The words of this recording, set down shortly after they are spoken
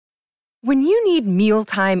When you need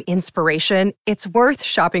mealtime inspiration, it's worth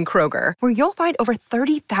shopping Kroger, where you'll find over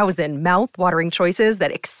 30,000 mouth-watering choices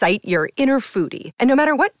that excite your inner foodie. And no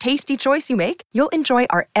matter what tasty choice you make, you'll enjoy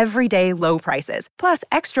our everyday low prices, plus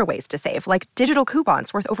extra ways to save, like digital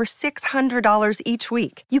coupons worth over $600 each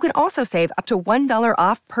week. You can also save up to $1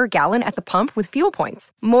 off per gallon at the pump with fuel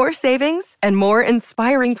points. More savings and more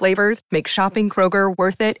inspiring flavors make shopping Kroger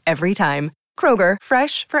worth it every time. Kroger,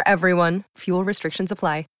 fresh for everyone. Fuel restrictions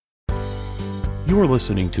apply. You are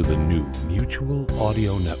listening to the new Mutual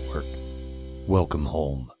Audio Network. Welcome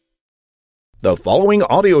home. The following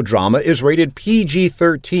audio drama is rated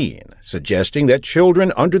PG-13, suggesting that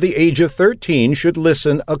children under the age of 13 should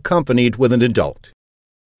listen accompanied with an adult.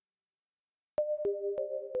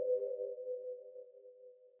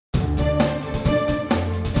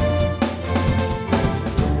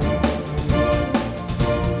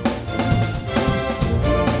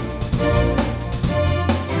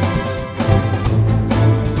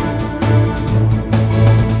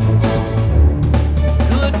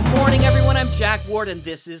 Jack Ward, and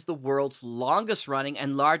this is the world's longest running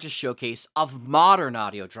and largest showcase of modern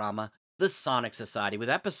audio drama, the Sonic Society, with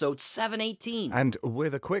episode 718. And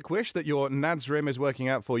with a quick wish that your NADS rim is working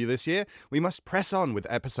out for you this year, we must press on with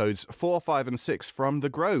episodes 4, 5, and 6 from The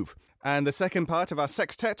Grove. And the second part of our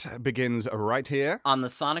sextet begins right here on the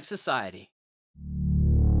Sonic Society.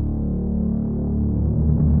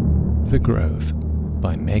 The Grove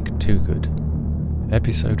by Meg Toogood.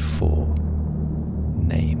 Episode 4.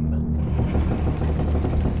 Name.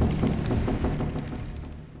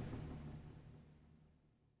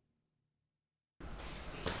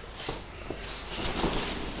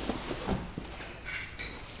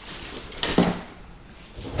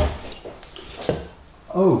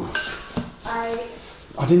 Oh,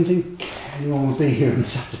 I didn't think anyone would be here on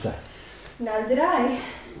Saturday. Neither did I.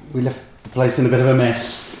 We left the place in a bit of a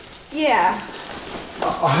mess. Yeah.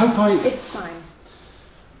 I hope It's fine.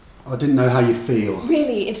 I didn't know how you'd feel.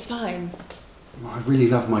 Really, it's fine. I really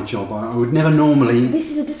love my job. I would never normally...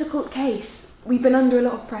 This is a difficult case. We've been under a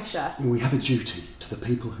lot of pressure. We have a duty to the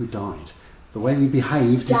people who died. The way we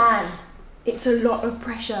behaved Dan, it's a lot of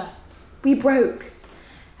pressure. We broke.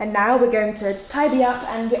 And now we're going to tidy up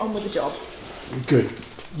and get on with the job. Good.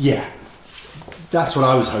 Yeah. That's what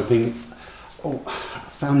I was hoping. Oh, I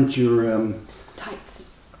found your,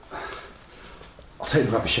 tights. I'll take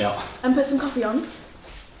the rubbish out. And put some coffee on?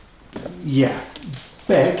 Yeah.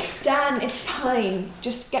 Beck? Dan, it's fine.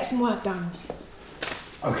 Just get some work done.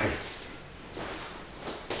 Okay.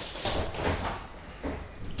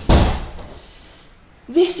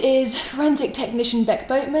 This is Forensic Technician Beck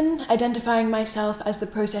Boatman, identifying myself as the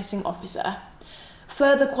processing officer.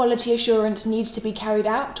 Further quality assurance needs to be carried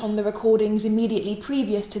out on the recordings immediately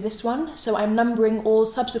previous to this one, so I'm numbering all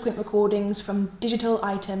subsequent recordings from digital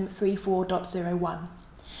item 34.01.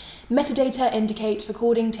 Metadata indicates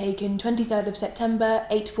recording taken 23rd of September,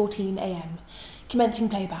 8:14 a.m. Commencing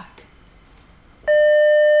playback.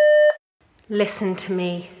 Listen to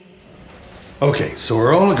me. Okay, so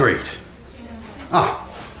we're all agreed.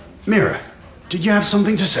 Mira, did you have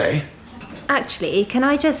something to say? Actually, can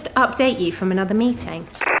I just update you from another meeting?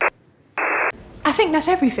 I think that's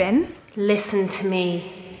everything. Listen to me.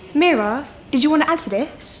 Mira, did you want to add to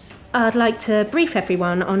this? I'd like to brief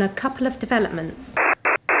everyone on a couple of developments.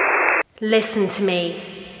 Listen to me.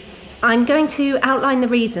 I'm going to outline the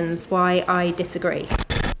reasons why I disagree.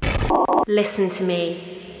 Listen to me.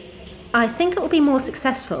 I think it will be more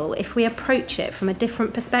successful if we approach it from a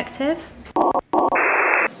different perspective.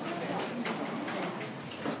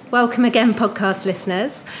 Welcome again, podcast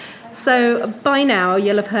listeners. So by now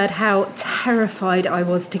you'll have heard how terrified I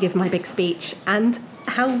was to give my big speech and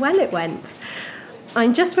how well it went.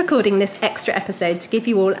 I'm just recording this extra episode to give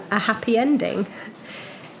you all a happy ending.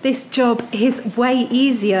 This job is way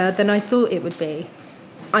easier than I thought it would be.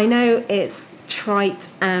 I know it's trite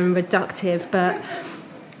and reductive, but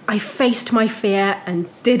I faced my fear and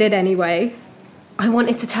did it anyway. I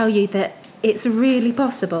wanted to tell you that it's really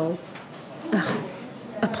possible.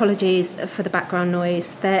 Apologies for the background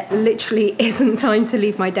noise. There literally isn't time to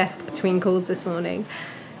leave my desk between calls this morning.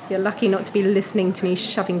 You're lucky not to be listening to me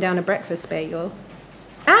shoving down a breakfast bagel.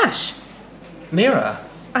 Ash! Mira?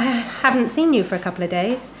 I haven't seen you for a couple of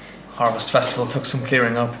days. Harvest Festival took some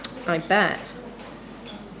clearing up. I bet.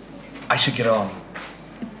 I should get on.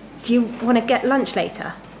 Do you want to get lunch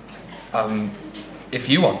later? If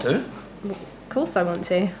you want to. Of course I want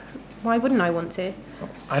to. Why wouldn't I want to?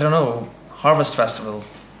 I don't know. Harvest Festival.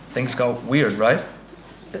 Things got weird, right?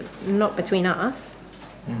 But not between us.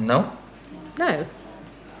 No? No.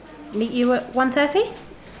 Meet you at 1:30?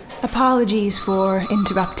 Apologies for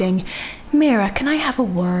interrupting. Mira, can I have a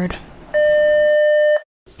word?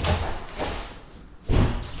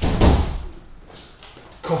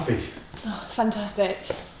 Coffee. Oh, fantastic.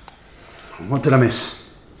 What did I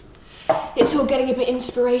miss? It's all getting a bit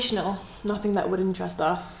inspirational. Nothing that would interest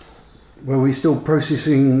us. Were we still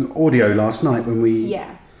processing audio last night when we...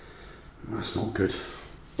 Yeah. That's not good.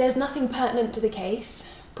 There's nothing pertinent to the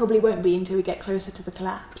case. Probably won't be until we get closer to the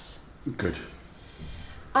collapse. Good.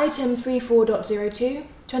 Item 34.02,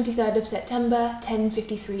 23rd of September,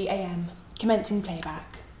 10:53 a.m. Commencing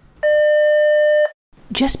playback.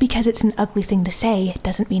 Just because it's an ugly thing to say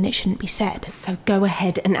doesn't mean it shouldn't be said. So go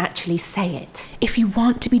ahead and actually say it. If you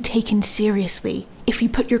want to be taken seriously, if you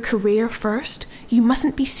put your career first, you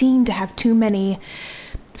mustn't be seen to have too many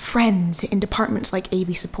friends in departments like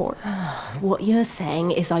AV support. What you're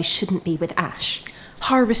saying is I shouldn't be with Ash.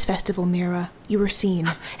 Harvest Festival, Mira. You were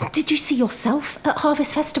seen. Did you see yourself at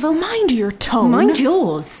Harvest Festival? Mind your tone. Mind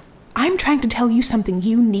yours. I'm trying to tell you something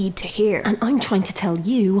you need to hear. And I'm trying to tell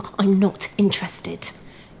you I'm not interested.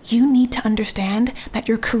 You need to understand that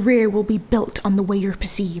your career will be built on the way you're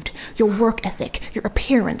perceived, your work ethic, your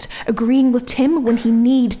appearance, agreeing with Tim when he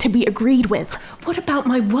needs to be agreed with. What about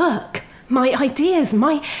my work? My ideas?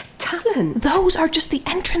 My talent? Those are just the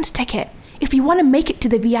entrance ticket. If you want to make it to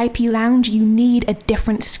the VIP lounge, you need a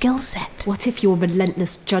different skill set. What if your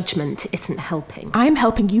relentless judgment isn't helping? I'm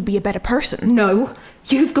helping you be a better person. No,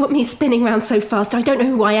 you've got me spinning around so fast I don't know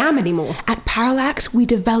who I am anymore. At Parallax, we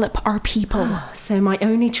develop our people. So my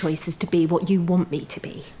only choice is to be what you want me to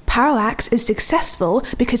be. Parallax is successful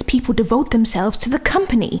because people devote themselves to the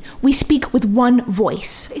company. We speak with one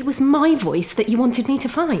voice. It was my voice that you wanted me to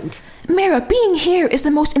find. Mira, being here is the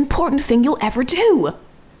most important thing you'll ever do.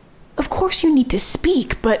 Of course you need to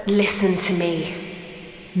speak, but... Listen to me.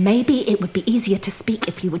 Maybe it would be easier to speak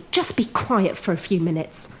if you would just be quiet for a few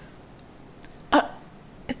minutes. I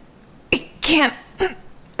can't...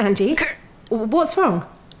 Angie? What's wrong?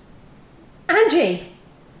 Angie!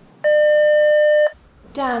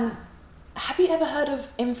 Dan, have you ever heard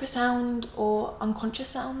of infrasound or unconscious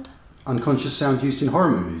sound? Unconscious sound used in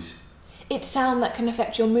horror movies? It's sound that can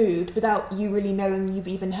affect your mood without you really knowing you've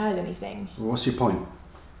even heard anything. What's your point?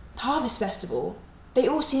 Harvest Festival. They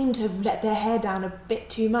all seem to have let their hair down a bit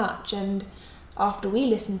too much, and after we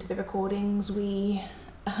listened to the recordings, we...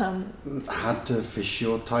 Had to fish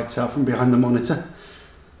your tights out from behind the monitor?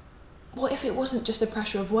 What if it wasn't just the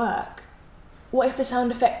pressure of work? What if the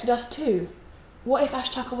sound affected us too? What if Ash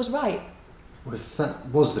Tucker was right? Well, if that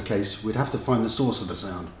was the case, we'd have to find the source of the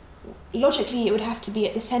sound. Logically, it would have to be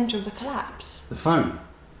at the centre of the collapse. The phone.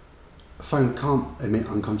 A phone can't emit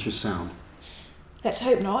unconscious sound. Let's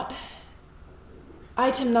hope not.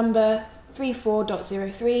 Item number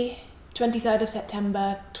 34.03, 23rd of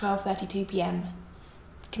September, 12:32 p.m.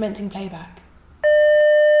 Commencing playback.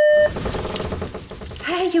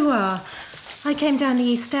 There you are. I came down the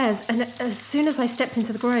east stairs, and as soon as I stepped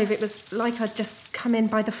into the grove, it was like I'd just come in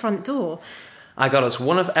by the front door. I got us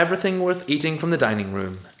one of everything worth eating from the dining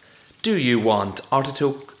room. Do you want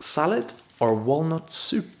artichoke salad or walnut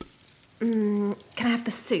soup? Can I have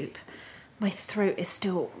the soup? My throat is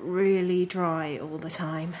still really dry all the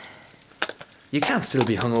time. You can't still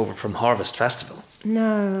be hungover from Harvest Festival.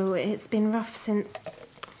 No, it's been rough since...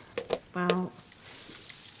 Well,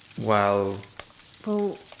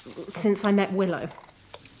 since I met Willow.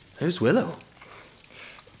 Who's Willow?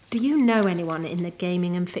 Do you know anyone in the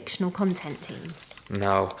gaming and fictional content team?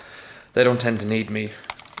 No, they don't tend to need me.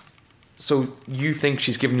 So you think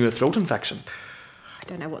she's given you a throat infection? I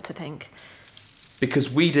don't know what to think. Because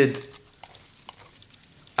we did...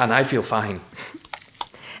 And I feel fine.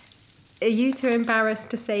 Are you too embarrassed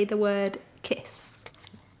to say the word kiss?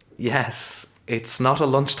 Yes, it's not a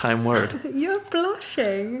lunchtime word. You're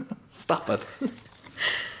blushing. Stop it.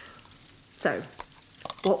 So,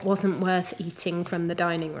 what wasn't worth eating from the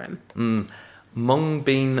dining room? Mung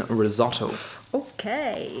bean risotto.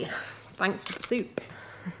 Okay. Thanks for the soup.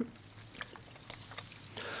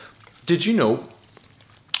 Did you know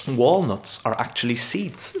walnuts are actually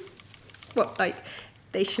seeds? What, like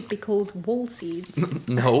they should be called wall seeds?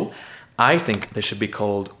 No, I think they should be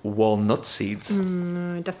called walnut seeds.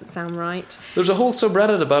 It doesn't sound right. There's a whole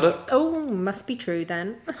subreddit about it. Oh, must be true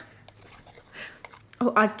then.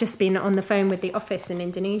 Oh, I've just been on the phone with the office in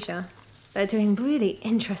Indonesia. They're doing really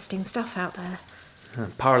interesting stuff out there.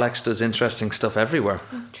 Parallax does interesting stuff everywhere.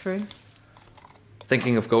 Oh, true.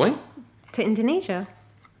 Thinking of going? To Indonesia?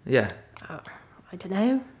 Yeah. I don't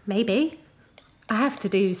know, maybe. I have to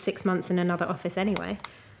do 6 months in another office anyway.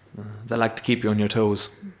 They like to keep you on your toes.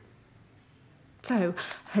 So,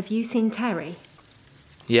 have you seen Terry?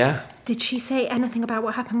 Yeah. Did she say anything about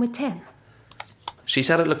what happened with Tim? She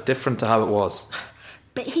said it looked different to how it was.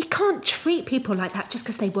 But he can't treat people like that just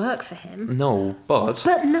because they work for him. No, but...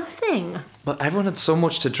 But nothing. But everyone had so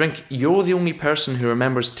much to drink. You're the only person who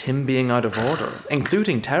remembers Tim being out of order,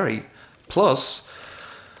 including Terry. Plus...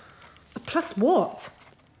 Plus what?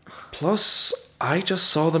 Plus, I just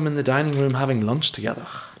saw them in the dining room having lunch together.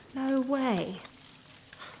 No way.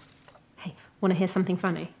 Hey, want to hear something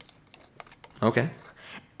funny? Okay.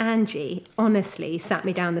 Angie honestly sat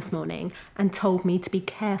me down this morning and told me to be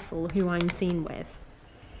careful who I'm seen with.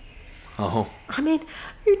 Oh. I mean,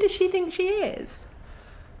 who does she think she is?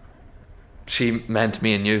 She meant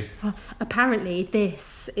me and you. Well, apparently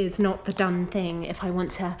this is not the done thing if I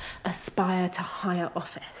want to aspire to higher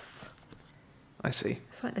office. I see.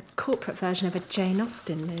 It's like the corporate version of a Jane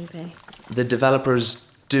Austen movie. The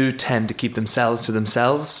developers do tend to keep themselves to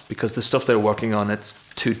themselves because the stuff they're working on,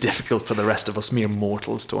 it's too difficult for the rest of us mere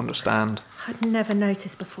mortals to understand. I'd never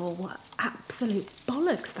noticed before what absolute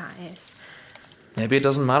bollocks that is. Maybe it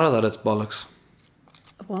doesn't matter that it's bollocks.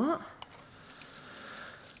 What?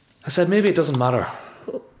 I said maybe it doesn't matter.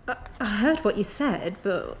 I heard what you said,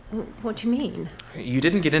 but what do you mean? You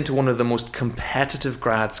didn't get into one of the most competitive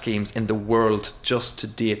grad schemes in the world just to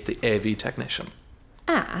date the AV technician.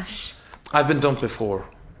 Ash? I've been dumped before.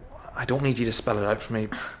 I don't need you to spell it out for me.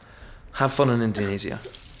 Have fun in Indonesia.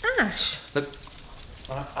 Ash? Look,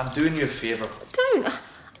 I'm doing you a favour. Don't.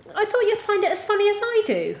 I thought you'd find it as funny as I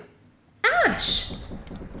do. Ash!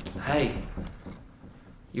 Hey,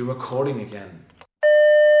 you're recording again.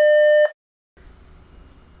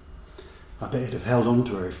 I bet he'd have held on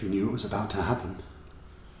to her if he knew it was about to happen.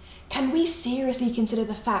 Can we seriously consider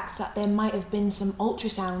the fact that there might have been some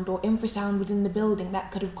ultrasound or infrasound within the building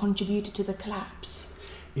that could have contributed to the collapse?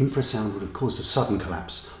 Infrasound would have caused a sudden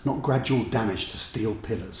collapse, not gradual damage to steel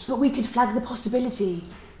pillars. But we could flag the possibility.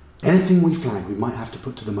 Anything we flag, we might have to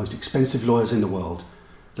put to the most expensive lawyers in the world.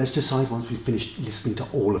 Let's decide once we've finished listening to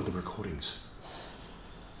all of the recordings.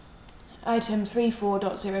 Item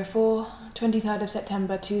 34.04, 23rd of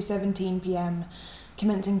September, 2:17 p.m.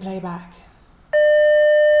 Commencing playback.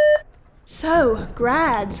 So,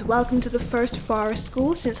 grads, welcome to the first forest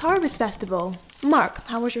school since Harvest Festival. Mark,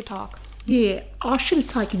 how was your talk? Yeah, I should have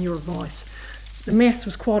taken your advice. The maths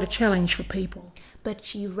was quite a challenge for people.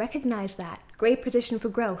 But you recognise that. Great position for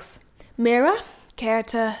growth. Mira, care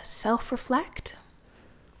to self-reflect?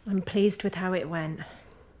 I'm pleased with how it went.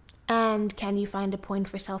 And can you find a point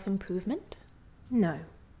for self-improvement? No,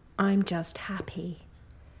 I'm just happy.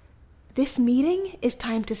 This meeting is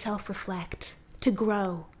time to self-reflect, to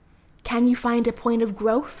grow. Can you find a point of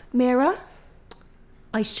growth, Mira?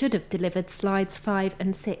 I should have delivered slides 5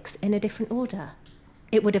 and 6 in a different order.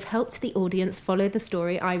 It would have helped the audience follow the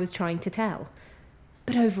story I was trying to tell.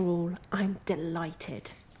 But overall, I'm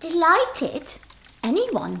delighted. Delighted?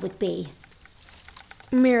 Anyone would be.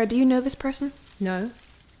 Mira, do you know this person? No,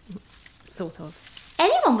 sort of.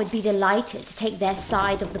 Anyone would be delighted to take their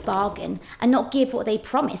side of the bargain and not give what they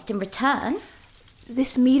promised in return.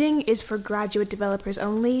 This meeting is for graduate developers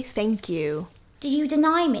only. Thank you. Do you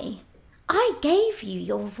deny me? I gave you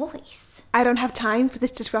your voice. I don't have time for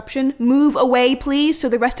this disruption. Move away, please, so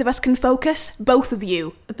the rest of us can focus. Both of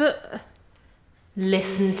you. But...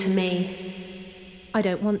 listen to me. I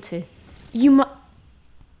don't want to. You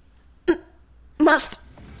must...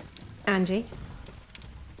 Angie?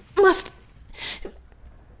 Must...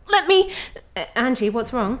 Let me... Angie,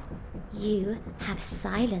 what's wrong? You have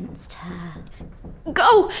silenced her.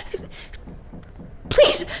 Go!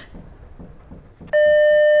 Please!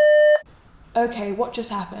 Okay, what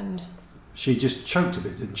just happened? She just choked a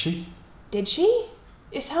bit, didn't she? Did she?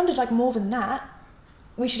 It sounded like more than that.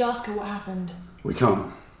 We should ask her what happened. We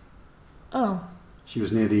can't. Oh. She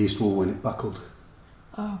was near the east wall when it buckled.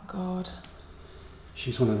 Oh, God.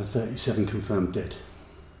 She's one of the 37 confirmed dead.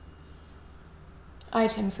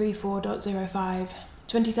 Item 34.05,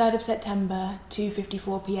 23rd of September,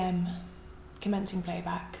 2:54 p.m. Commencing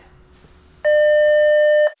playback.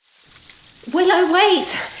 Willow,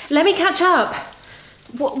 wait! Let me catch up.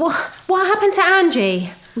 What happened to Angie?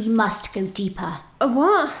 We must go deeper.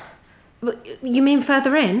 What? You mean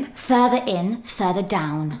further in? Further in, further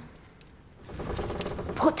down.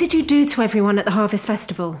 What did you do to everyone at the Harvest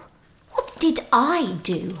Festival? What did I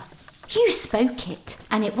do? You spoke it,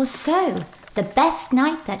 and it was so. The best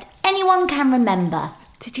night that anyone can remember.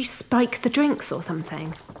 Did you spike the drinks or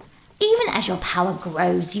something? Even as your power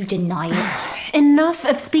grows, you deny it. Enough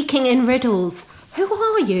of speaking in riddles. Who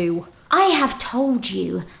are you? I have told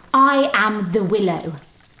you, I am the Willow.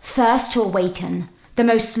 First to awaken, the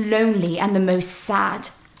most lonely and the most sad.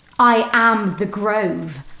 I am the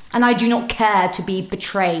Grove, and I do not care to be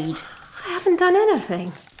betrayed. I haven't done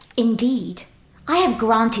anything. Indeed, I have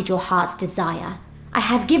granted your heart's desire, I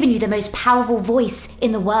have given you the most powerful voice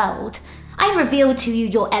in the world. I have revealed to you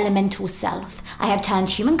your elemental self. I have turned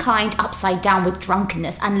humankind upside down with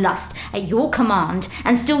drunkenness and lust at your command,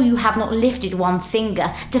 and still you have not lifted one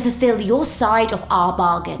finger to fulfill your side of our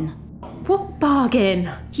bargain. What bargain?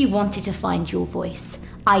 You wanted to find your voice.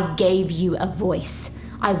 I gave you a voice.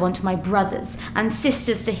 I want my brothers and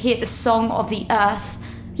sisters to hear the song of the earth.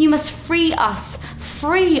 You must free us,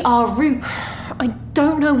 free our roots. I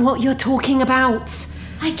don't know what you're talking about.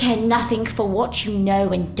 I care nothing for what you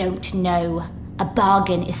know and don't know. A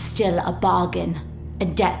bargain is still a bargain. A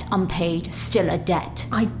debt unpaid, still a debt.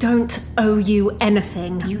 I don't owe you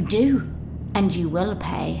anything. You do, and you will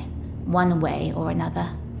pay, one way or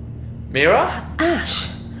another. Mira? Ash,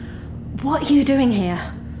 what are you doing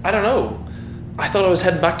here? I don't know. I thought I was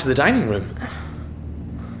heading back to the dining room.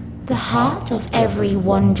 The heart of every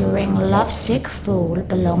wandering, lovesick fool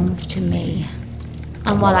belongs to me.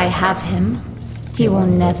 And while I have him, he will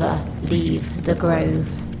never leave the grove.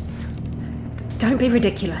 Don't be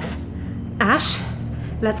ridiculous. Ash,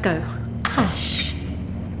 let's go. Ash.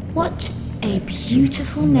 What a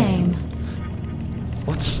beautiful name.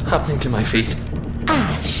 What's happening to my feet?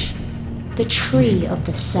 Ash. The tree of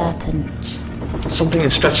the serpent. Something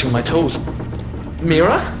is stretching my toes.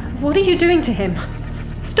 Mira? What are you doing to him?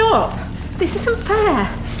 Stop! This isn't fair.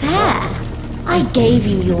 Fair? I gave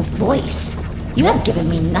you your voice. You have given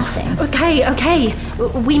me nothing. Okay.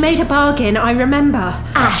 We made a bargain, I remember.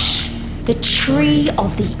 Ash, the tree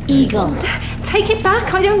of the eagle. Take it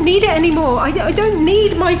back. I don't need it anymore. I don't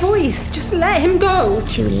need my voice. Just let him go.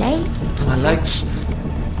 Too late. My legs.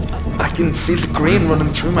 I can feel the green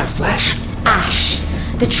running through my flesh. Ash,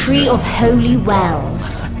 the tree of holy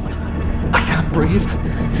wells. I can't breathe.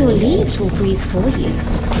 Your leaves will breathe for you.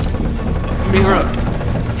 Mira,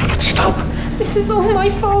 I can stop. This is all my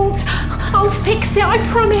fault. I'll fix it, I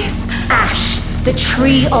promise. Ash, the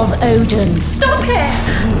tree of Odin. Stop it!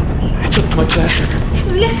 It's up to my chest.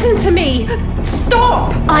 Listen to me.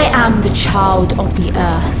 Stop! I am the child of the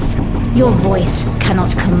earth. Your voice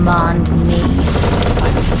cannot command me.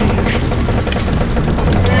 My face.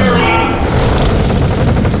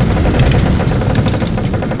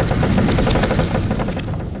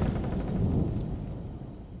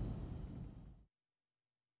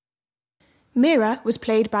 Mira was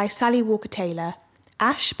played by Sally Walker-Taylor,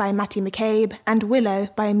 Ash by Matty McCabe, and Willow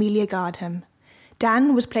by Amelia Gardham.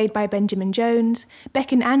 Dan was played by Benjamin Jones,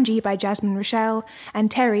 Beck and Angie by Jasmine Rochelle,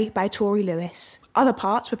 and Terry by Tori Lewis. Other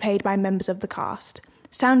parts were played by members of the cast.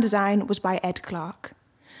 Sound design was by Ed Clark.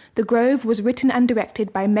 The Grove was written and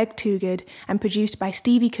directed by Meg Toogood and produced by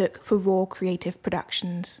Stevie Cook for Raw Creative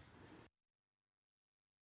Productions.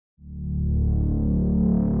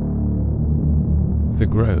 The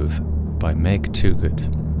Grove by Meg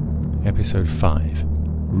Toogood. Episode 5,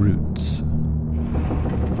 Roots.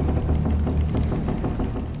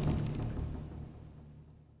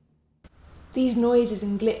 These noises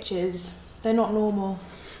and glitches, they're not normal.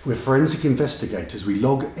 We're forensic investigators. We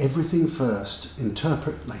log everything first,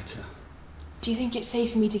 interpret later. Do you think it's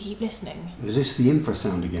safe for me to keep listening? Is this the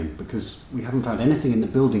infrasound again? Because we haven't found anything in the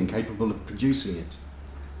building capable of producing it.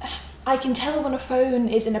 I can tell when a phone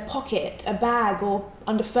is in a pocket, a bag, or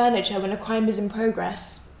under furniture when a crime is in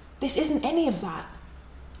progress. This isn't any of that.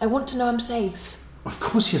 I want to know I'm safe. Of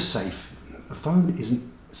course you're safe. A phone isn't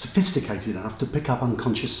sophisticated enough to pick up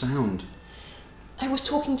unconscious sound. I was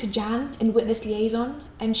talking to Jan in Witness Liaison,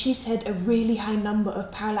 and she said a really high number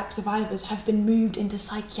of Parallax survivors have been moved into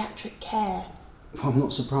psychiatric care. Well, I'm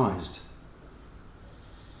not surprised.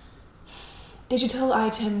 Digital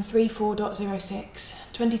item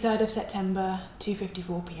 34.06, 23rd of September,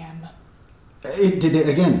 2:54 p.m. It did it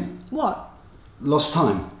again. What? Lost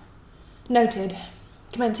time. Noted.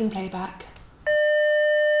 Commencing playback.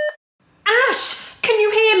 Ash! Can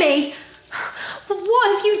you hear me?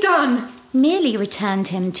 What have you done? Merely returned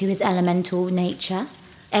him to his elemental nature.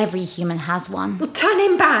 Every human has one. Well, turn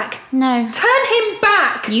him back. No. Turn him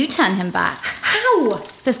back! You turn him back. How?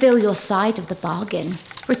 Fulfill your side of the bargain.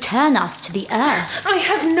 Return us to the earth. I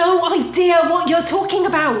have no idea what you're talking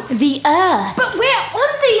about. The earth. But we're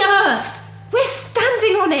on the earth. We're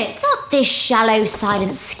standing on it. Not this shallow,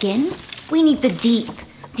 silent skin. We need the deep.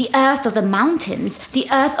 The earth of the mountains, the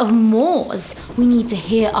earth of moors. We need to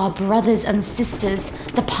hear our brothers and sisters,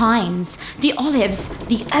 the pines, the olives,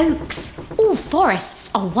 the oaks. All forests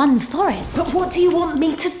are one forest. But what do you want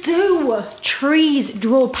me to do? Trees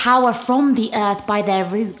draw power from the earth by their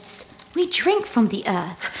roots. We drink from the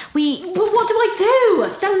earth. But what do I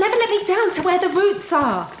do? They'll never let me down to where the roots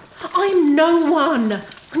are. I'm no one.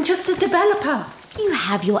 I'm just a developer. You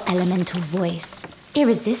have your elemental voice,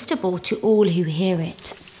 irresistible to all who hear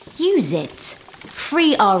it. Use it.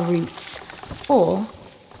 free our roots, or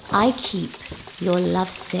I keep your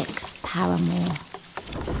lovesick paramour.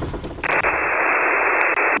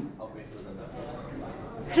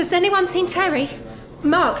 Has anyone seen Terry?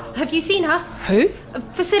 Mark, have you seen her? Who?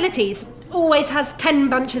 Facilities. Always has 10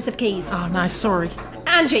 bunches of keys. Oh, no, sorry.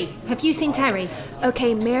 Angie, have you seen Terry?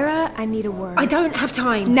 Okay, Mira, I need a word. I don't have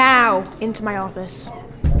time. Now, into my office.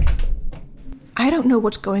 I don't know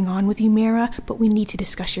what's going on with you, Mira, but we need to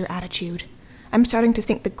discuss your attitude. I'm starting to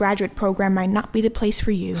think the graduate program might not be the place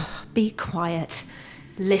for you. Be quiet.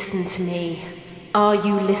 Listen to me. Are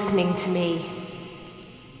you listening to me?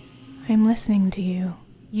 I'm listening to you.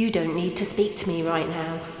 You don't need to speak to me right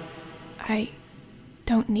now. I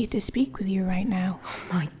don't need to speak with you right now. Oh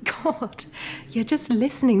my God. You're just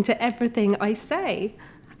listening to everything I say.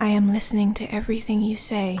 I am listening to everything you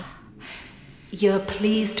say. You're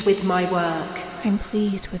pleased with my work. I'm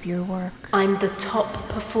pleased with your work. I'm the top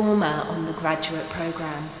performer on the graduate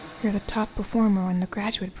program. You're the top performer on the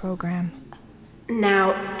graduate program.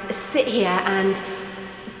 Now, sit here and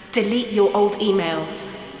delete your old emails.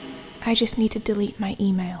 I just need to delete my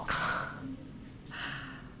emails.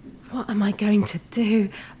 What am I going to do?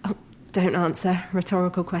 Oh, don't answer.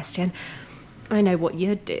 Rhetorical question. I know what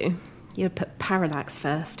you'd do. You'd put parallax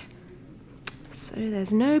first. So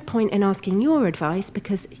there's no point in asking your advice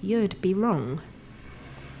because you'd be wrong.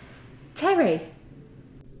 Terry.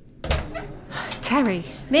 Terry.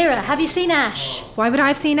 Mira, have you seen Ash? Why would I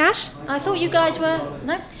have seen Ash? I thought you guys were...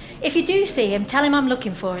 No? If you do see him, tell him I'm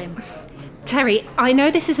looking for him. Terry, I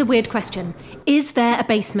know this is a weird question. Is there a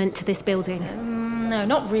basement to this building? No,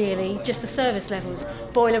 not really. Just the service levels.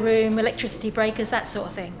 Boiler room, electricity breakers, that sort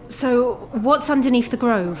of thing. So, what's underneath the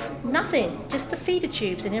grove? Nothing. Just the feeder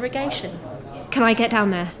tubes and irrigation. Can I get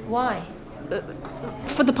down there? Why?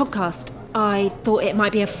 For the podcast. I thought it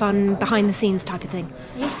might be a fun, behind-the-scenes type of thing.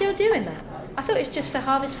 Are you still doing that? I thought it was just for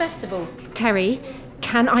Harvest Festival. Terry,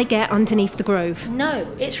 can I get underneath the grove?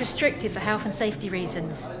 No, it's restricted for health and safety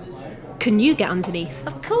reasons. Can you get underneath?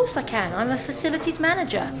 Of course I can. I'm a facilities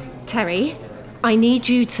manager. Terry, I need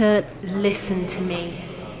you to listen to me.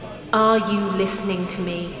 Are you listening to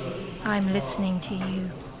me? I'm listening to you.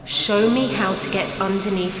 Show me how to get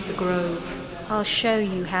underneath the grove. I'll show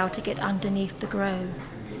you how to get underneath the grove.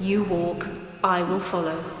 You walk, I will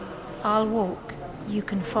follow. I'll walk, you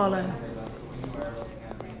can follow.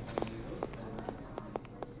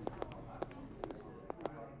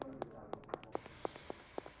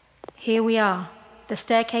 Here we are. The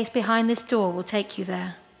staircase behind this door will take you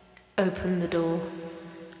there. Open the door.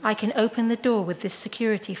 I can open the door with this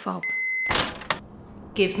security fob.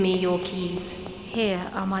 Give me your keys. Here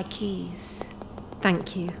are my keys.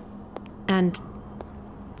 Thank you. And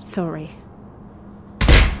sorry.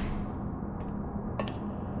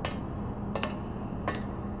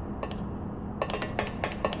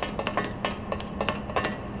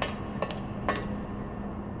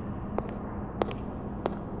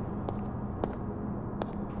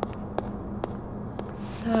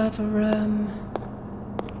 Server room,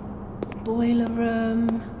 boiler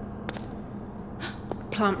room,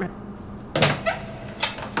 plant room.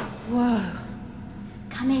 Whoa.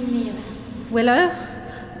 Come in, Mira. Willow,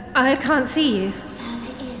 I can't see you.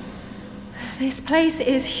 Further in. This place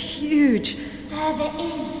is huge. Further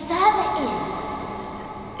in. Further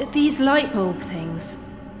in. These light bulb things,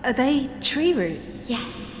 are they tree root?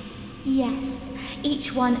 Yes. Yes.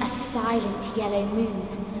 Each one a silent yellow moon.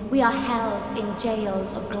 We are held in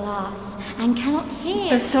jails of glass and cannot hear...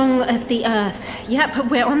 The song of the earth.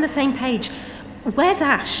 Yep, we're on the same page. Where's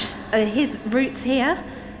Ash? Are his roots here?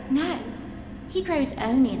 No. He grows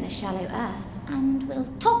only in the shallow earth and will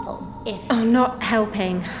topple if... Oh, not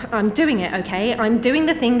helping. I'm doing it, okay? I'm doing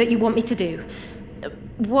the thing that you want me to do.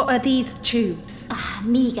 What are these tubes?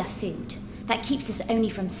 Meagre food that keeps us only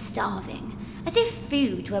from starving. As if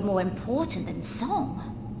food were more important than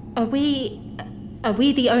song. Are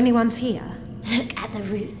we the only ones here? Look at the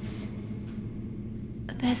roots.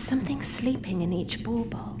 There's something sleeping in each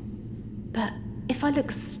bauble. But if I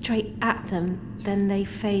look straight at them, then they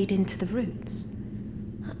fade into the roots.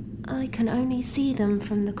 I can only see them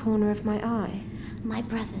from the corner of my eye. My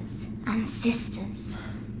brothers and sisters,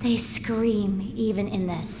 they scream even in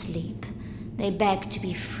their sleep. They beg to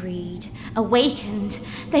be freed. Awakened,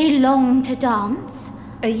 they long to dance.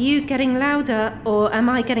 Are you getting louder, or am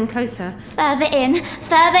I getting closer? Further in,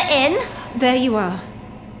 further in. There you are.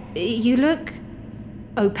 You look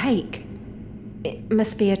opaque. It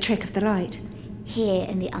must be a trick of the light. Here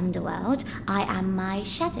in the underworld, I am my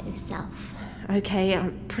shadow self. Okay,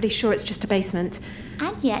 I'm pretty sure it's just a basement.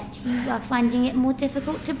 And yet you are finding it more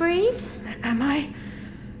difficult to breathe? Am I?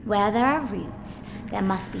 Where there are roots, there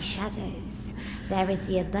must be shadows. There is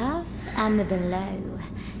the above and the below.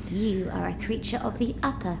 You are a creature of the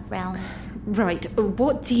upper realms. Right,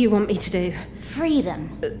 what do you want me to do? Free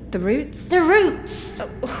them. The roots? The roots!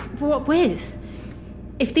 What with?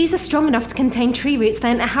 If these are strong enough to contain tree roots,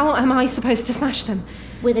 then how am I supposed to smash them?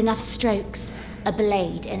 With enough strokes, a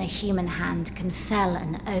blade in a human hand can fell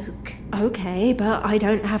an oak. Okay, but I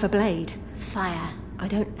don't have a blade. Fire. I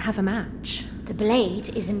don't have a match. The blade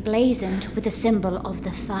is emblazoned with the symbol of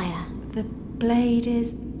the fire. The blade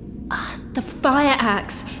is... the fire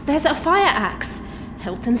axe. There's a fire axe.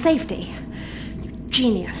 Health and safety.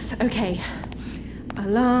 Genius. Okay.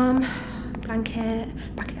 Alarm, blanket,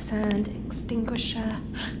 bucket of sand, extinguisher,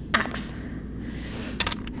 axe.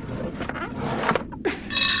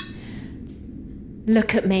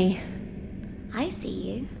 Look at me. I see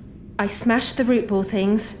you. I smash the root ball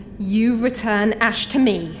things. You return Ash to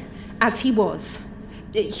me, as he was.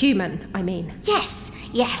 Human, I mean. Yes,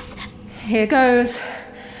 yes. Here goes.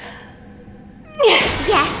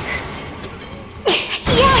 Yes!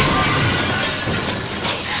 Yes!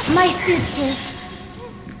 My sisters!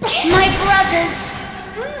 My brothers!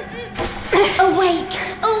 Awake!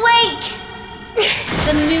 Awake!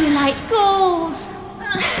 The moonlight gold!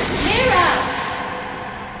 Mira!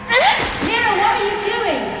 Mira, what are you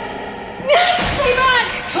doing? Stay back!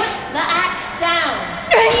 Put the axe down!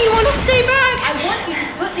 You want to stay back? I want you to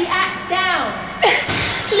put the axe down!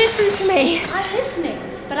 Listen to me. I'm listening,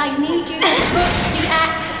 but I need you to put the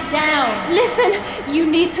axe down. Listen, you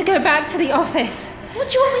need to go back to the office. What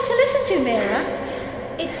do you want me to listen to, Mira?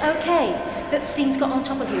 It's okay that things got on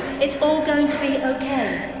top of you. It's all going to be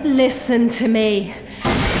okay. Listen to me.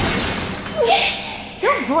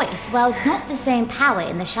 Your voice wields not the same power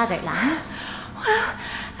in the Shadowlands. Well,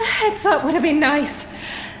 a heads up would have been nice.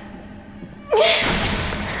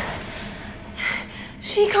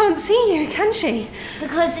 She can't see you, can she?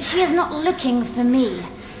 Because she is not looking for me.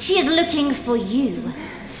 She is looking for you.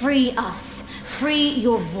 Free us. Free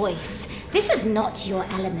your voice. This is not your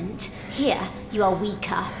element. Here, you are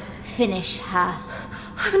weaker. Finish her.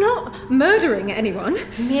 I'm not murdering anyone.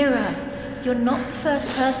 Mira, you're not the first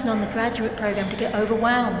person on the graduate program to get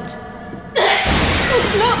overwhelmed.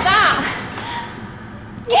 It's not that.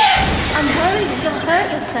 And hurry, you'll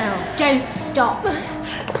hurt yourself. Don't stop.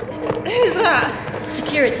 Who's that?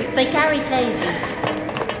 Security, they carry tasers.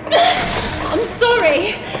 I'm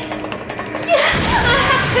sorry. I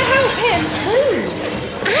have to help him. Who?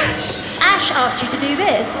 Ash. Ash asked you to do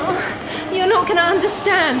this. Oh, you're not going to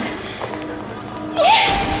understand.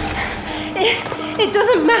 It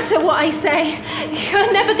doesn't matter what I say.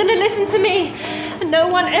 You're never going to listen to me. No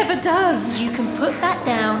one ever does. You can put that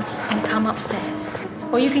down and come upstairs.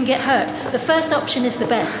 Or you can get hurt. The first option is the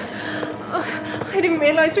best. I didn't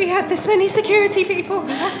realise we had this many security people.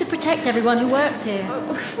 We have to protect everyone who works here.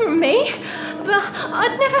 From me? But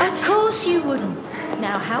I'd never... Of course you wouldn't.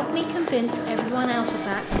 Now help me convince everyone else of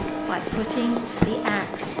that by putting the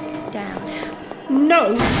axe down.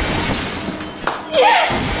 No!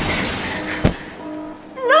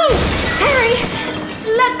 No! Terry!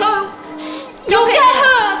 Let go! You'll get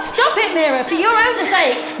hurt! Stop it, Mira, for your own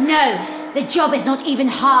sake! No! The job is not even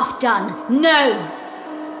half done. No!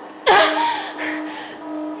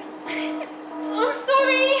 I'm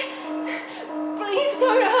sorry! Please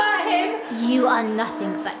don't hurt him! You are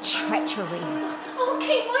nothing but treachery. I'll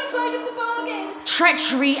keep my side of the bargain!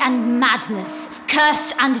 Treachery and madness.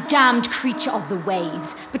 Cursed and damned creature of the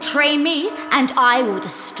waves. Betray me, and I will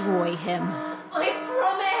destroy him. I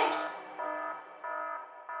promise!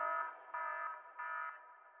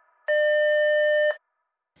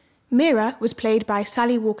 Mira was played by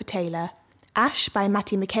Sally Walker-Taylor, Ash by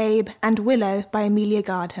Matty McCabe, and Willow by Amelia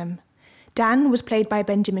Gardham. Dan was played by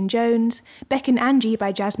Benjamin Jones, Beck and Angie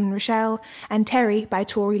by Jasmine Rochelle, and Terry by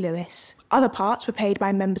Tori Lewis. Other parts were played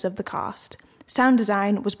by members of the cast. Sound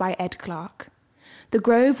design was by Ed Clark. The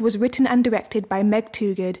Grove was written and directed by Meg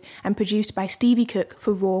Toogood and produced by Stevie Cook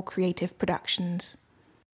for Raw Creative Productions.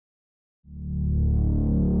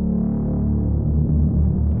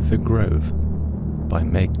 The Grove by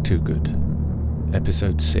Meg Toogood.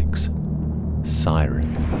 Episode 6.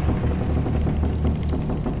 Siren.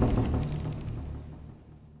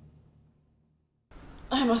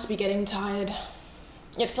 I must be getting tired.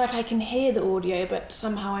 It's like I can hear the audio, but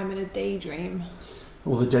somehow I'm in a daydream.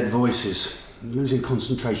 All the dead voices. Losing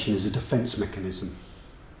concentration is a defence mechanism.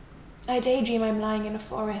 I daydream I'm lying in a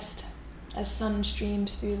forest as sun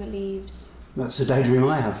streams through the leaves. That's the daydream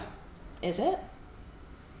I have. Is it?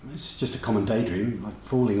 It's just a common daydream, like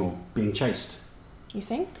falling or being chased. You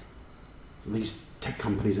think? These tech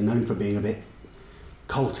companies are known for being a bit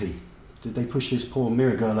culty. Did they push this poor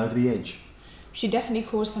Mira girl over the edge? She definitely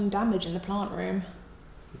caused some damage in the plant room.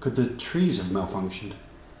 Could the trees have malfunctioned?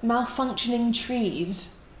 Malfunctioning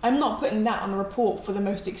trees? I'm not putting that on a report for the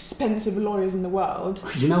most expensive lawyers in the world.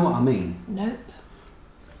 You know what I mean? Nope.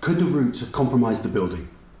 Could the roots have compromised the building?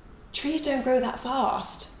 Trees don't grow that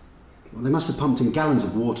fast. Well, they must have pumped in gallons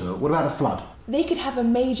of water. What about a flood? They could have a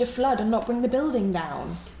major flood and not bring the building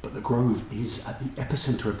down. But the Grove is at the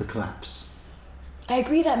epicentre of the collapse. I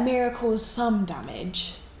agree that Mira caused some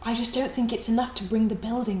damage. I just don't think it's enough to bring the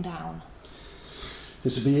building down.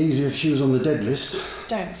 This would be easier if she was on the dead list.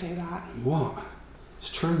 Don't say that. What? It's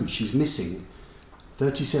true, she's missing.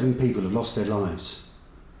 37 people have lost their lives.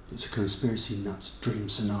 It's a conspiracy nuts dream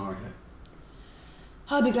scenario.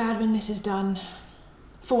 I'll be glad when this is done.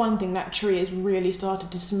 For one thing, that tree has really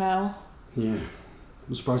started to smell. Yeah,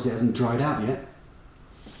 I'm surprised it hasn't dried out yet.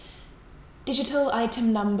 Digital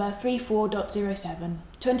item number 34.07,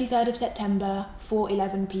 23rd of September,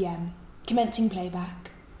 4:11 p.m. Commencing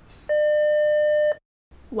playback.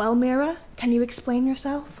 Well, Mira, can you explain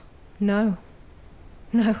yourself? No,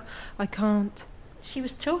 I can't. She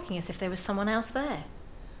was talking as if there was someone else there.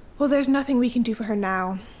 Well, there's nothing we can do for her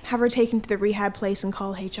now. Have her taken to the rehab place and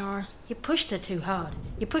call HR. You pushed her too hard.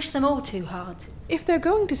 You pushed them all too hard. If they're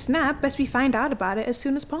going to snap, best we find out about it as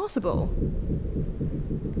soon as possible.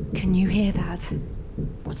 Can you hear that?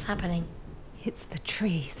 What's happening? It's the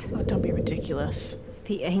trees. Oh, don't be ridiculous.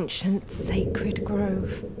 The ancient sacred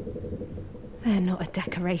grove. They're not a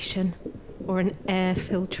decoration, or an air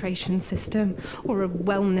filtration system, or a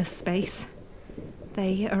wellness space.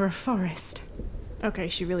 They are a forest. Okay,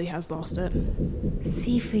 she really has lost it.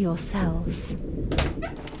 See for yourselves.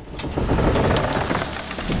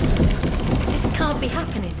 This can't be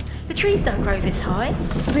happening. The trees don't grow this high.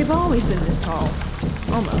 They've always been this tall.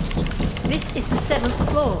 Almost. This is the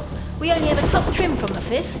 7th floor. We only have a top trim from the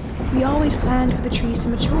 5th. We always planned for the trees to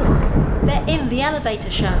mature. They're in the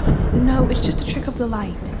elevator shaft. No, it's just a trick of the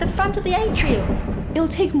light. The front of the atrium. It'll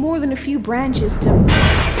take more than a few branches to...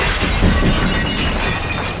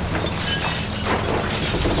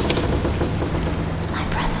 My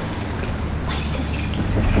brothers, my sisters.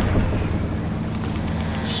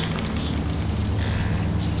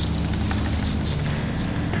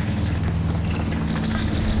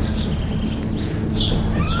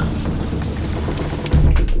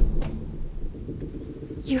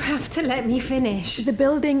 You have to let me finish. The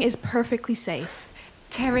building is perfectly safe.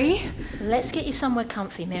 Terry? Let's get you somewhere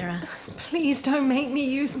comfy, Mira. Please don't make me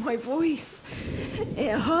use my voice.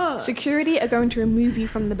 It hurts. Security are going to remove you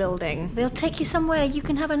from the building. They'll take you somewhere you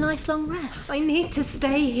can have a nice long rest. I need to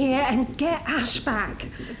stay here and get Ash back.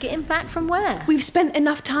 Get him back from where? We've spent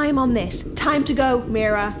enough time on this. Time to go,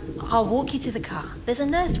 Mira. I'll walk you to the car. There's a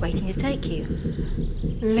nurse waiting to take you.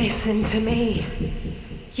 Listen to me.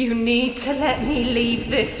 You need to let me leave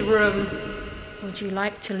this room. Would you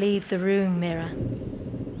like to leave the room, Mira?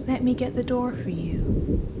 Let me get the door for you.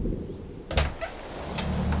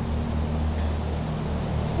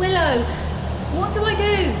 Willow, what do I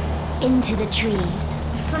do? Into the trees.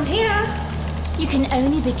 From here? You can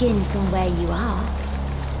only begin from where you are.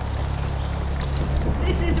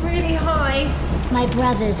 This is really high. My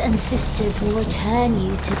brothers and sisters will return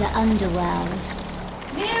you to the underworld.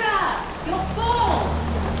 Mira, you'll fall.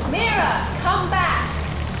 Mira, come back.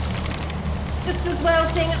 Just as well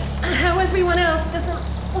seeing how everyone else doesn't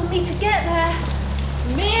want me to get there.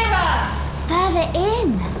 Mira! Further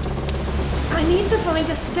in. I need to find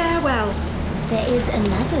a stairwell. There is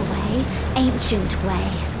another way, ancient way.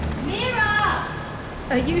 Mira!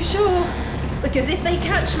 Are you sure? Because if they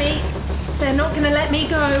catch me, they're not going to let me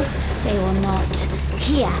go. They will not.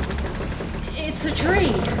 Here. It's a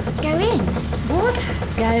tree. Go in. What?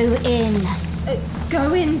 Go in.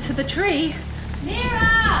 Go into the tree?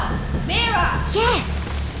 Mira! Mira! Yes!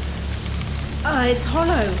 It's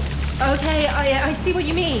hollow. Okay, I see what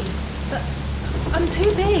you mean. But I'm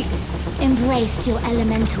too big. Embrace your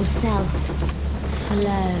elemental self.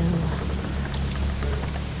 Flow.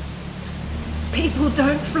 People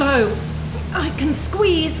don't flow. I can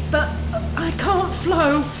squeeze, but I can't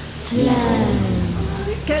flow.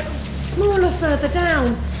 Flow. It gets smaller further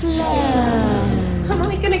down. Flow. Am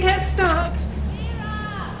I gonna get stuck?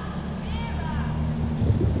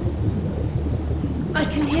 I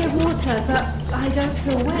can hear water, but I don't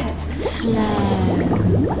feel wet. Flow.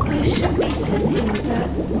 I should be slipping, but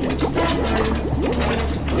instead I'm...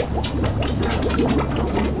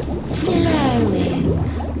 Flowing.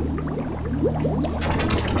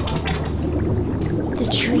 The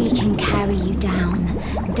tree can carry you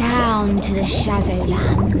down to the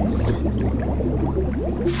Shadowlands.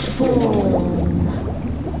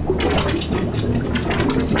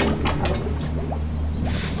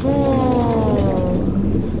 Form.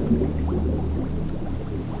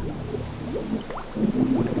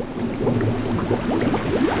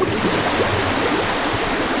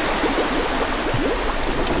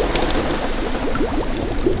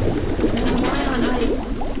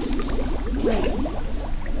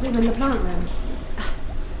 in the plant room.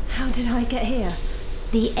 How did I get here?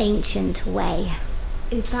 The ancient way.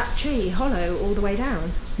 Is that tree hollow all the way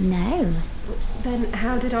down? No. Then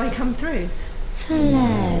how did I come through?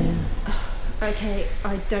 Flow. Okay,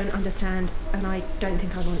 I don't understand, and I don't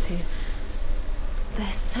think I want to.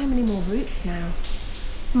 There's so many more routes now.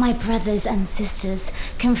 My brothers and sisters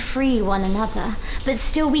can free one another, but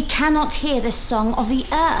still we cannot hear the song of the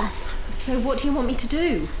earth. So what do you want me to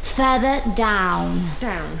do? Further down.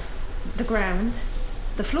 Down? The ground?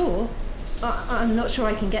 The floor? I'm not sure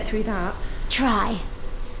I can get through that. Try.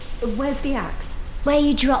 Where's the axe? Where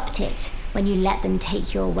you dropped it when you let them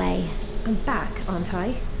take you away. I'm back, aren't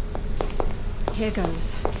I? Here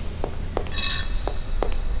goes.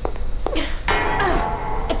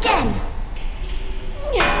 Again!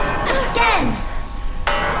 Again!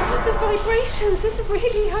 Oh, the vibrations, this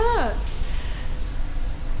really hurts.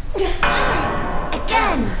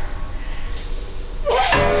 Again!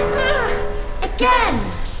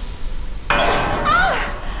 Again!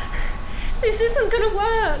 This isn't gonna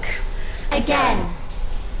work. Again!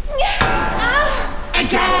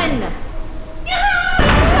 Again!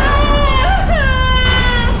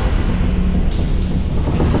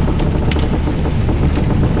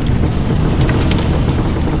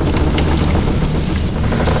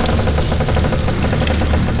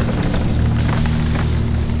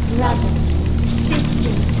 Brothers,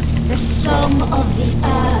 sisters, the song of the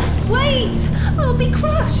earth. Wait! I'll be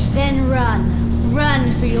crushed. Then run.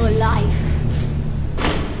 Run for your life.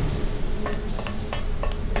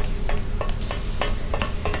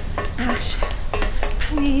 Ash,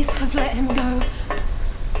 please have let him go.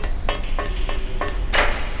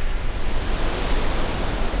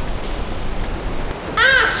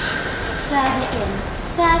 Ash!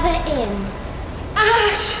 Further in.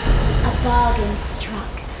 Ash! A bargain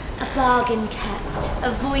struck, a bargain kept,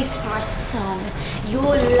 a voice for a song,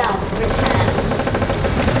 your love returned.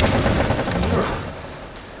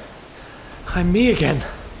 I'm me again.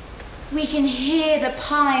 We can hear the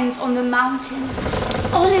pines on the mountain,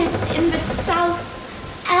 olives in the south,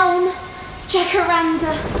 elm,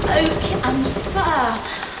 jacaranda, oak and fir.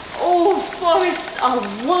 All forests are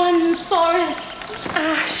one forest.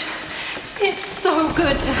 Ash, it's so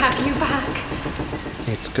good to have you back.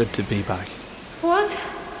 It's good to be back. What?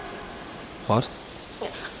 What?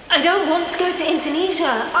 I don't want to go to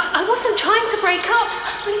Indonesia. I wasn't trying to break up.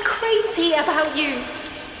 I'm crazy about you.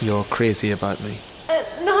 You're crazy about me.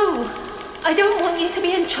 No, I don't want you to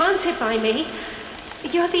be enchanted by me.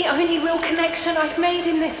 You're the only real connection I've made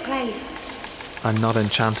in this place. I'm not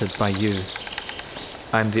enchanted by you.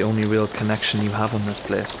 I'm the only real connection you have in this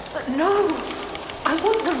place. No, I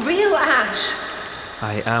want the real Ash.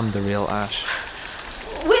 I am the real Ash.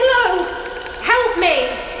 Willow, help me!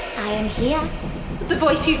 I am here. The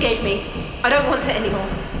voice you gave me. I don't want it anymore.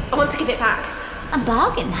 I want to give it back. A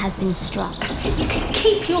bargain has been struck. You can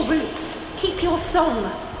keep your roots, keep your song,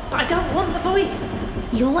 but I don't want the voice.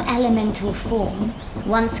 Your elemental form,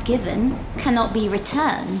 once given, cannot be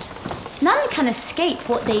returned. None can escape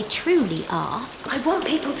what they truly are. I want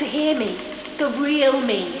people to hear me, the real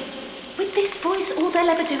me. With this voice, all they'll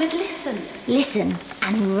ever do is listen. Listen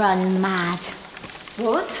and run mad.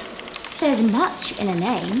 What? There's much in a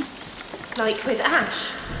name. Like with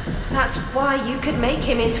Ash. That's why you could make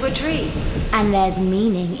him into a tree. And there's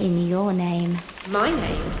meaning in your name. My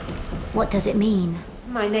name? What does it mean?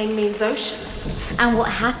 My name means ocean. And what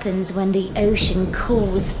happens when the ocean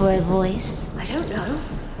calls for a voice? I don't know.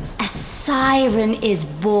 A siren is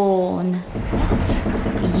born.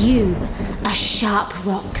 What? You are sharp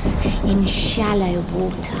rocks in shallow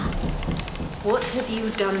water. What have you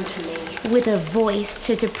done to me? With a voice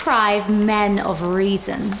to deprive men of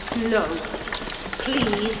reason. No.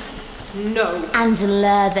 Please, no. And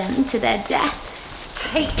lure them to their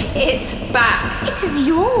deaths. Take it back. It is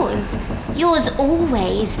yours. Yours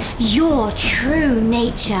always. Your true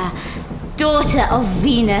nature. Daughter of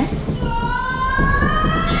Venus.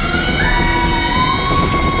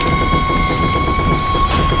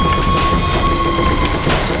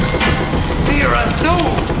 Mira, no!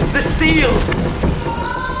 The steel!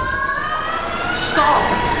 Stop!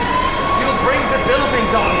 You'll bring the building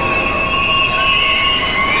down.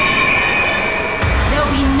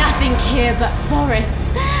 There'll be nothing here but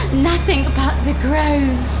forest. Nothing but the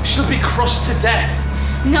grove. She'll be crushed to death.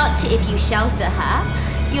 Not if you shelter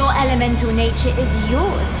her. Your elemental nature is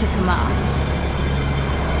yours to command.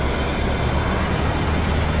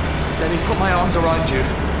 Let me put my arms around you.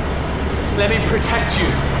 Let me protect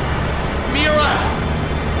you. Mira!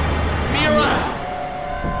 Mira!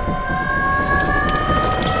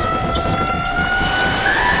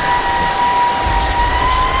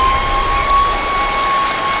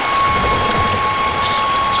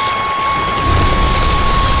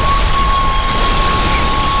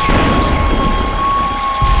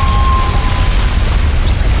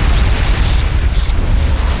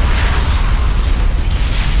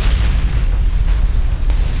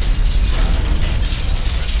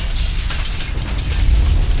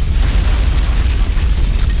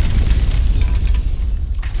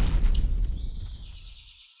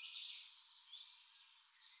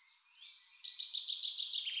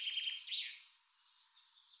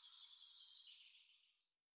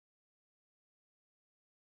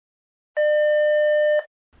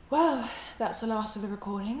 that's the last of the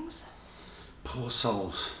recordings. Poor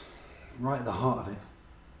souls. Right at the heart of it.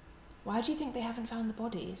 Why do you think they haven't found the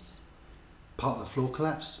bodies? Part of the floor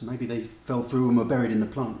collapsed. Maybe they fell through and were buried in the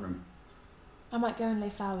plant room. I might go and lay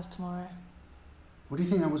flowers tomorrow. What do you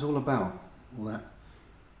think that was all about? All that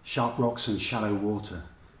sharp rocks and shallow water.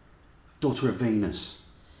 Daughter of Venus.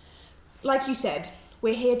 Like you said,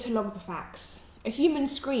 we're here to log the facts. A human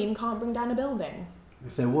scream can't bring down a building.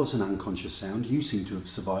 If there was an unconscious sound, you seem to have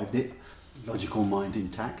survived it. Logical mind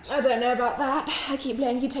intact. I don't know about that. I keep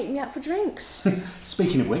letting you take me out for drinks.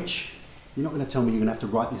 Speaking of which, you're not going to tell me you're going to have to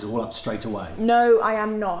write this all up straight away. No, I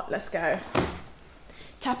am not. Let's go.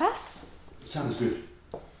 Tapas? Sounds good.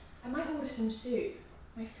 I might order some soup.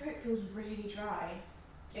 My throat feels really dry.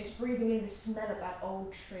 It's breathing in the smell of that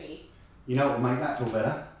old tree. You know what will make that feel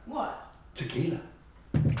better? What? Tequila.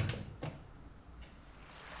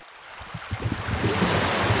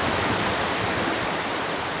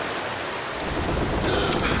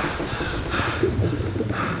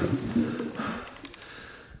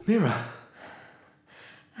 Mira.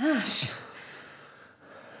 Ash.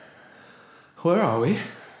 Where are we?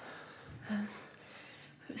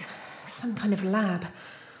 Some kind of lab.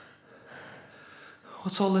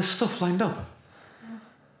 What's all this stuff lined up?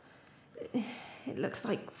 It looks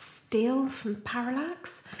like steel from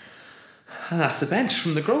Parallax. And that's the bench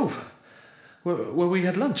from the Grove, where we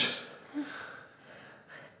had lunch.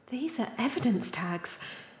 These are evidence tags.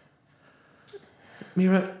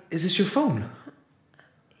 Mira, is this your phone?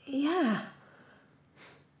 Yeah.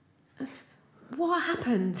 What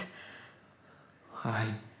happened?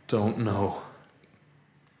 I don't know.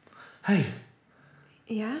 Hey.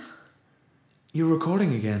 Yeah? You're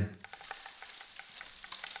recording again.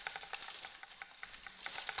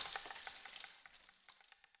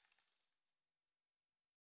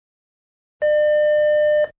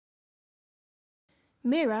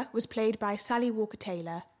 Mira was played by Sally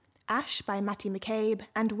Walker-Taylor, Ash by Matty McCabe,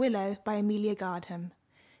 and Willow by Amelia Gardham.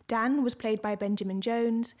 Dan was played by Benjamin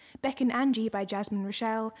Jones, Beck and Angie by Jasmine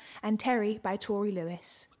Rochelle, and Terry by Tori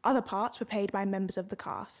Lewis. Other parts were played by members of the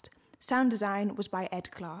cast. Sound design was by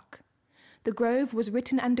Ed Clark. The Grove was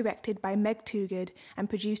written and directed by Meg Toogood and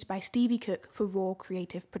produced by Stevie Cook for Raw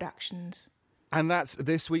Creative Productions. And that's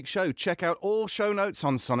this week's show. Check out all show notes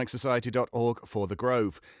on sonicsociety.org for The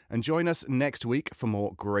Grove. And join us next week for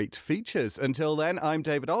more great features. Until then, I'm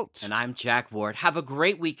David Alt. And I'm Jack Ward. Have a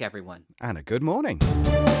great week, everyone. And a good morning.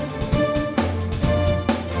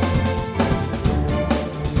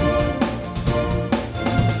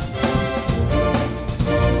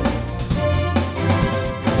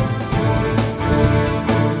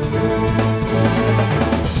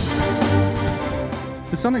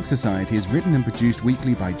 The Sonic Society is written and produced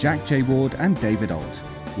weekly by Jack J. Ward and David Alt,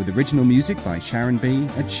 with original music by Sharon B.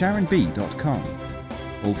 at sharonb.com.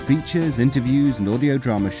 All features, interviews and audio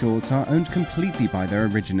drama shorts are owned completely by their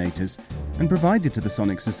originators and provided to the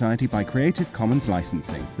Sonic Society by Creative Commons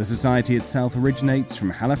licensing. The Society itself originates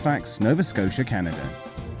from Halifax, Nova Scotia, Canada.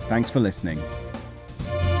 Thanks for listening.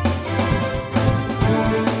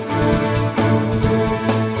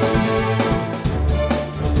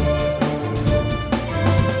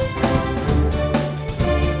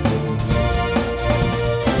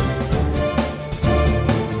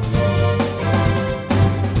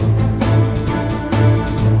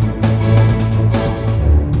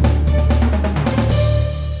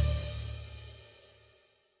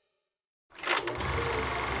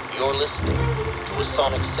 You're listening to a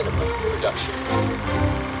Sonic Cinema production.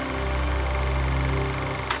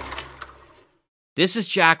 This is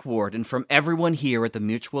Jack Ward, and from everyone here at the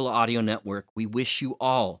Mutual Audio Network, we wish you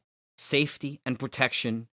all safety and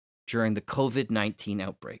protection during the COVID-19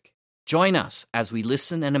 outbreak. Join us as we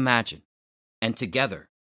listen and imagine, and together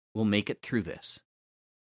we'll make it through this.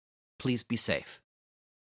 Please be safe.